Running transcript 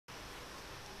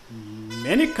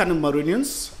Many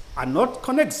Cameroonians are not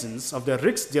cognizant of the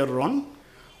risks they run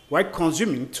while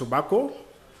consuming tobacco,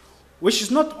 which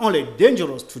is not only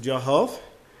dangerous to their health,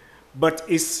 but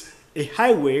is a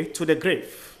highway to the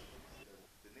grave.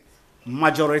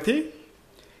 Majority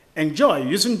enjoy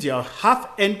using their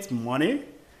half-earned money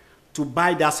to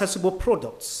buy the accessible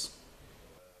products.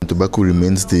 Tobacco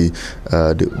remains the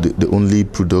only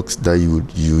product that you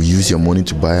use your money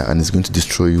to buy, and it's going to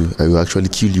destroy you. It will actually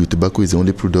kill you. Tobacco is the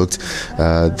only product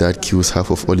that kills half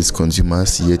of all its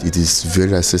consumers, yet it is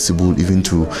very accessible even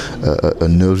to a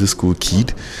nursery school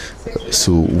kid.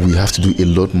 So we have to do a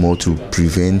lot more to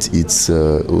prevent its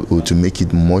or to make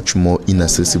it much more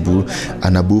inaccessible,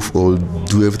 and above all,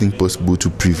 do everything possible to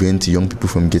prevent young people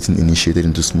from getting initiated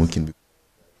into smoking.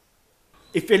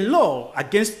 If a law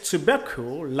against tobacco,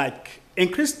 like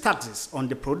increased taxes on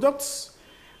the products,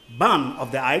 ban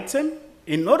of the item,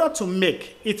 in order to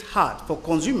make it hard for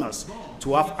consumers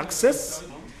to have access,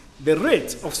 the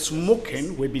rate of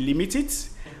smoking will be limited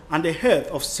and the health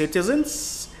of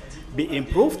citizens be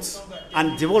improved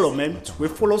and development will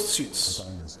follow suit.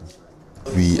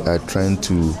 We are trying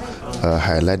to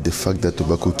highlight the fact that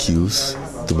tobacco kills.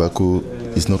 Tobacco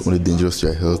is not only dangerous to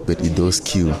your health, but it does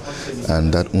kill,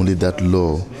 and that only that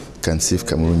law can save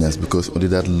Cameroonians, because only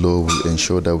that law will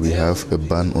ensure that we have a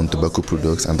ban on tobacco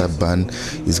products, and that ban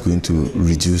is going to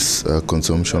reduce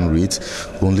consumption rates.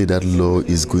 Only that law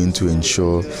is going to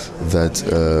ensure that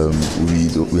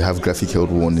we have graphic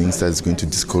health warnings that is going to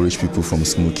discourage people from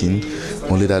smoking.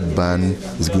 Only that ban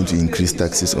is going to increase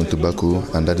taxes on tobacco,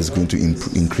 and that is going to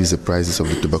increase the prices of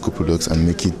the tobacco products and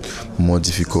make it more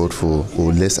difficult for,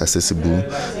 or less accessible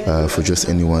for just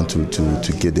anyone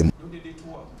to get them.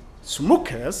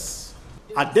 Smokers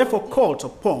are therefore called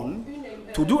upon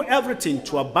to do everything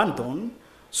to abandon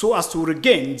so as to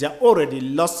regain their already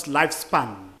lost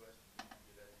lifespan.